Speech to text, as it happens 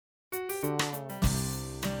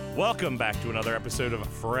Welcome back to another episode of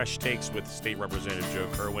Fresh Takes with State Representative Joe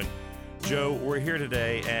Kerwin. Joe, we're here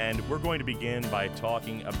today, and we're going to begin by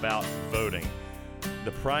talking about voting.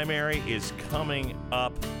 The primary is coming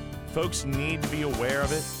up. Folks need to be aware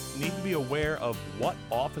of it, need to be aware of what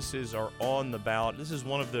offices are on the ballot. This is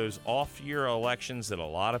one of those off-year elections that a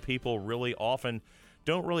lot of people really often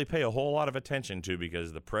don't really pay a whole lot of attention to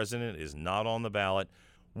because the president is not on the ballot.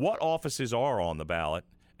 What offices are on the ballot?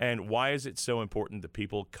 And why is it so important that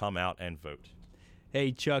people come out and vote?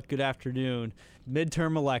 Hey, Chuck, good afternoon.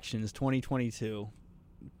 Midterm elections 2022.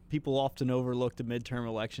 People often overlook the midterm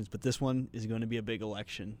elections, but this one is going to be a big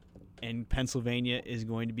election. And Pennsylvania is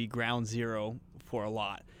going to be ground zero for a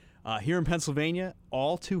lot. Here in Pennsylvania,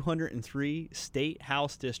 all 203 state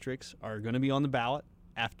house districts are going to be on the ballot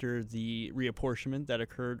after the reapportionment that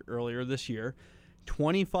occurred earlier this year.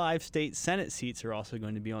 25 state Senate seats are also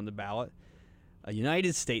going to be on the ballot. A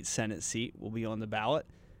United States Senate seat will be on the ballot.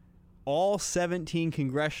 All 17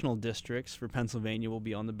 congressional districts for Pennsylvania will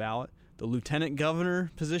be on the ballot. The lieutenant governor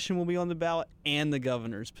position will be on the ballot and the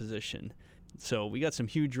governor's position. So we got some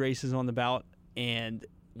huge races on the ballot, and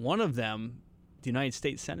one of them, the United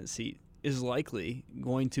States Senate seat, is likely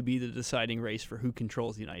going to be the deciding race for who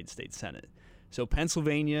controls the United States Senate. So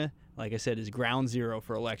Pennsylvania, like I said, is ground zero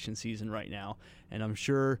for election season right now, and I'm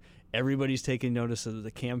sure everybody's taking notice of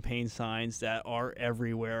the campaign signs that are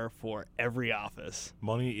everywhere for every office.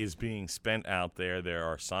 Money is being spent out there. There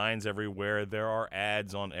are signs everywhere. There are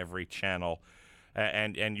ads on every channel.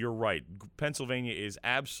 And you're right. Pennsylvania is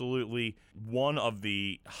absolutely one of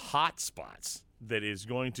the hot spots that is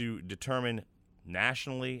going to determine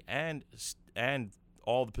nationally and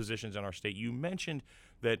all the positions in our state. You mentioned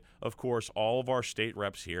that, of course, all of our state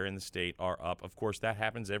reps here in the state are up. Of course, that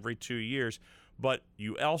happens every 2 years. But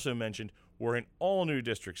you also mentioned we're in all new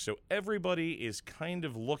districts. So everybody is kind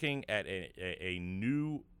of looking at a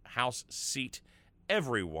new House seat,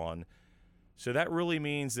 everyone. So that really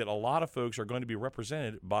means that a lot of folks are going to be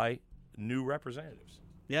represented by new representatives.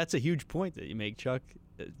 Yeah, that's a huge point that you make, Chuck.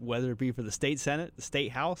 Whether it be for the state Senate, the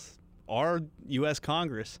state House, or U.S.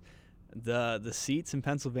 Congress, the seats in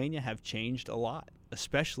Pennsylvania have changed a lot,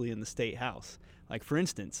 especially in the state House. Like, for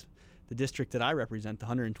instance, the district that I represent, the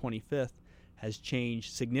 125th, has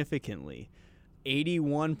changed significantly.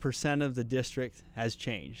 81% of the district has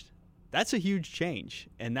changed. That's a huge change,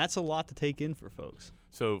 and that's a lot to take in for folks.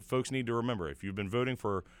 So folks need to remember, if you've been voting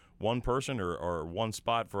for one person or one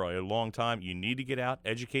spot for a long time, you need to get out,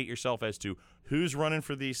 educate yourself as to who's running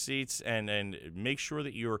for these seats, and make sure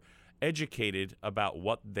that you're educated about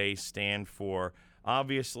what they stand for.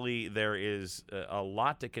 Obviously, there is a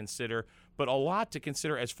lot to consider, but a lot to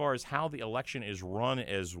consider as far as how the election is run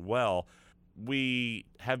as well. We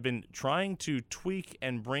have been trying to tweak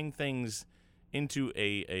and bring things into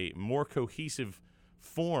a more cohesive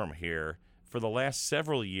form here for the last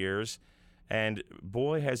several years, and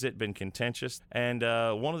boy, has it been contentious. And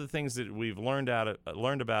one of the things that we've learned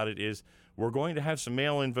about it is we're going to have some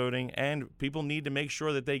mail-in voting, and people need to make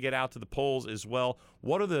sure that they get out to the polls as well.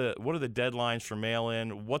 What are the deadlines for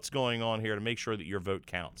mail-in? What's going on here to make sure that your vote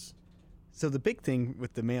counts? So the big thing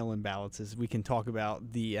with the mail-in ballots is we can talk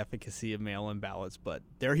about the efficacy of mail-in ballots, but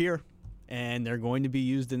they're here, and they're going to be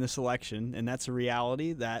used in this election, and that's a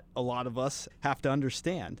reality that a lot of us have to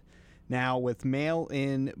understand. Now, with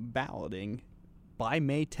mail-in balloting, by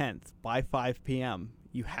May 10th, by 5 p.m.,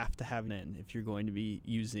 you have to have it in if you're going to be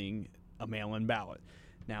using a mail-in ballot.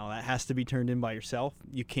 Now, that has to be turned in by yourself.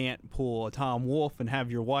 You can't pull a Tom Wolfe and have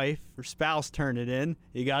your wife or spouse turn it in.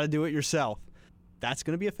 You got to do it yourself. That's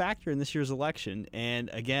going to be a factor in this year's election.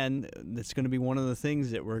 And again, that's going to be one of the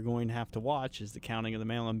things that we're going to have to watch is the counting of the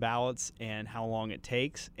mail-in ballots and how long it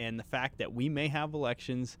takes, and the fact that we may have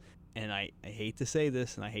elections, and I hate to say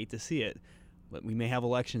this and I hate to see it, but we may have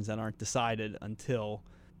elections that aren't decided until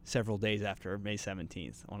several days after May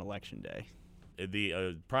 17th on Election Day.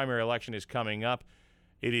 The primary election is coming up.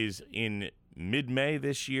 It is in mid-May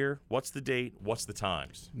this year. What's the date? What's the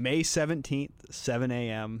times? May 17th, 7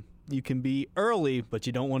 a.m. You can be early, but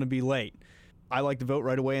you don't want to be late. I like to vote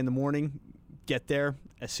right away in the morning. Get there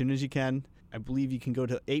as soon as you can. I believe you can go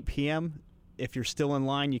to 8 p.m. If you're still in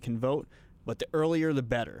line, you can vote, but the earlier the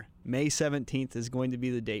better. May 17th is going to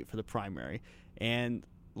be the date for the primary. And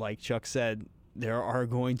like Chuck said, there are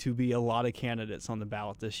going to be a lot of candidates on the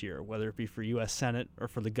ballot this year, whether it be for U.S. Senate or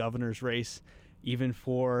for the governor's race, even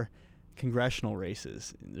for congressional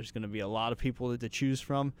races. There's going to be a lot of people to choose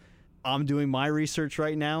from. I'm doing my research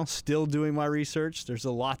right now, still doing my research. There's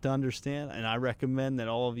a lot to understand, and I recommend that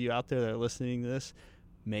all of you out there that are listening to this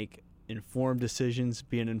make informed decisions,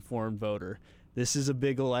 be an informed voter. This is a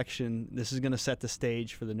big election. This is going to set the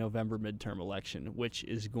stage for the November midterm election, which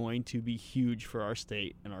is going to be huge for our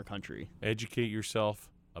state and our country. Educate yourself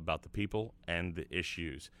about the people and the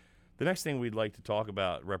issues. The next thing we'd like to talk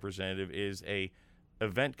about, Representative, is a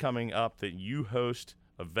event coming up that you host,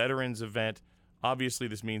 a veterans event. Obviously,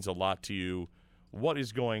 this means a lot to you. What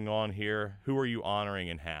is going on here? Who are you honoring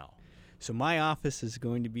and how? So my office is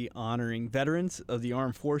going to be honoring veterans of the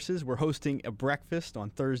armed forces. We're hosting a breakfast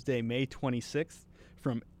on Thursday, May 26th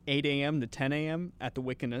from 8 a.m. to 10 a.m. at the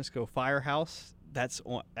Wiccanisco Firehouse. That's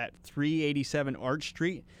at 387 Arch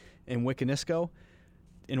Street in Wiccanisco.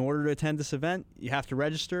 In order to attend this event, you have to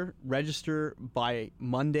register. Register by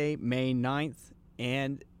Monday, May 9th,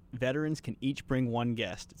 and veterans can each bring one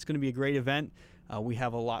guest. It's going to be a great event. We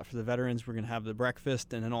have a lot for the veterans. We're going to have the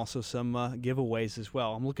breakfast and then also some giveaways as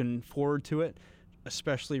well. I'm looking forward to it,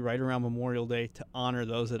 especially right around Memorial Day, to honor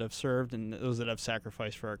those that have served and those that have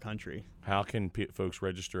sacrificed for our country. How can folks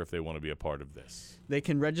register if they want to be a part of this? They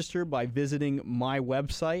can register by visiting my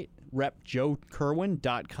website,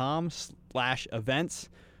 repjoekerwin.com/events,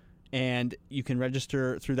 and you can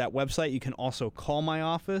register through that website. You can also call my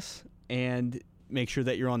office and make sure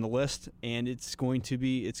that you're on the list, and it's going to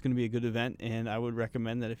be a good event. And I would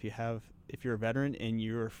recommend that if you're a veteran and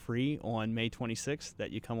you're free on May 26th,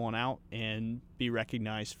 that you come on out and be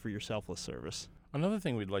recognized for your selfless service. Another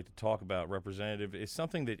thing we'd like to talk about, Representative, is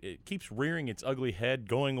something that it keeps rearing its ugly head,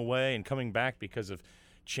 going away and coming back because of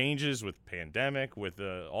changes with pandemic, with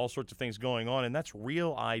all sorts of things going on, and that's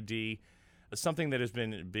Real ID. Something that has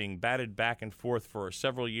been being batted back and forth for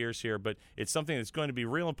several years here, but it's something that's going to be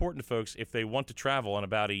real important to folks if they want to travel in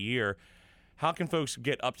about a year. How can folks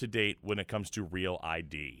get up to date when it comes to Real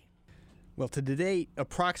ID? Well, to date,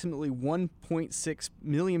 approximately 1.6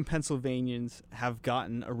 million Pennsylvanians have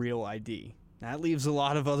gotten a Real ID. That leaves a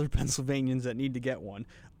lot of other Pennsylvanians that need to get one.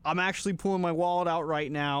 I'm actually pulling my wallet out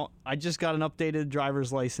right now. I just got an updated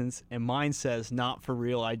driver's license, and mine says not for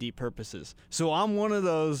Real ID purposes. So I'm one of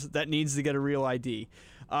those that needs to get a Real ID.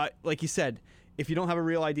 Like you said, if you don't have a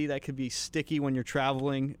Real ID, that could be sticky when you're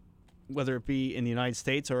traveling, whether it be in the United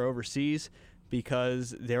States or overseas,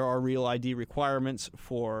 because there are Real ID requirements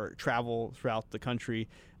for travel throughout the country.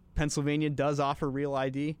 Pennsylvania does offer Real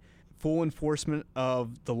ID. Full enforcement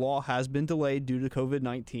of the law has been delayed due to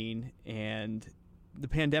COVID-19, and the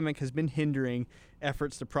pandemic has been hindering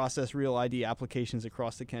efforts to process Real ID applications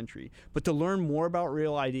across the country. But to learn more about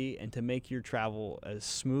Real ID and to make your travel as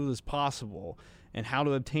smooth as possible and how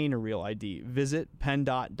to obtain a Real ID, visit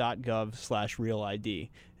penndot.gov/realid.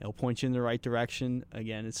 It'll point you in the right direction.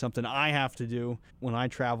 Again, it's something I have to do when I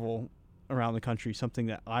travel around the country. Something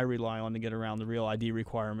that I rely on to get around the Real ID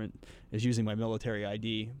requirement is using my military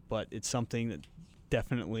ID, but it's something that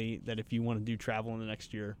definitely that if you want to do travel in the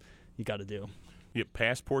next year, you got to do. Yeah,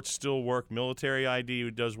 passports still work. Military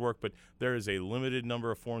ID does work, but there is a limited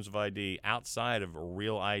number of forms of ID outside of a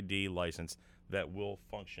Real ID license that will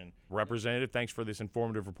function. Representative, thanks for this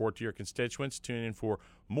informative report to your constituents. Tune in for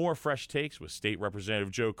more fresh takes with State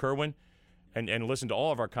Representative Joe Kerwin, and listen to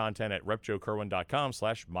all of our content at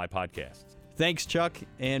repjoekerwin.com/mypodcasts. Thanks, Chuck,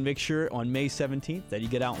 and make sure on May 17th that you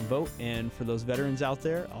get out and vote. And for those veterans out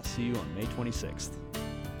there, I'll see you on May 26th.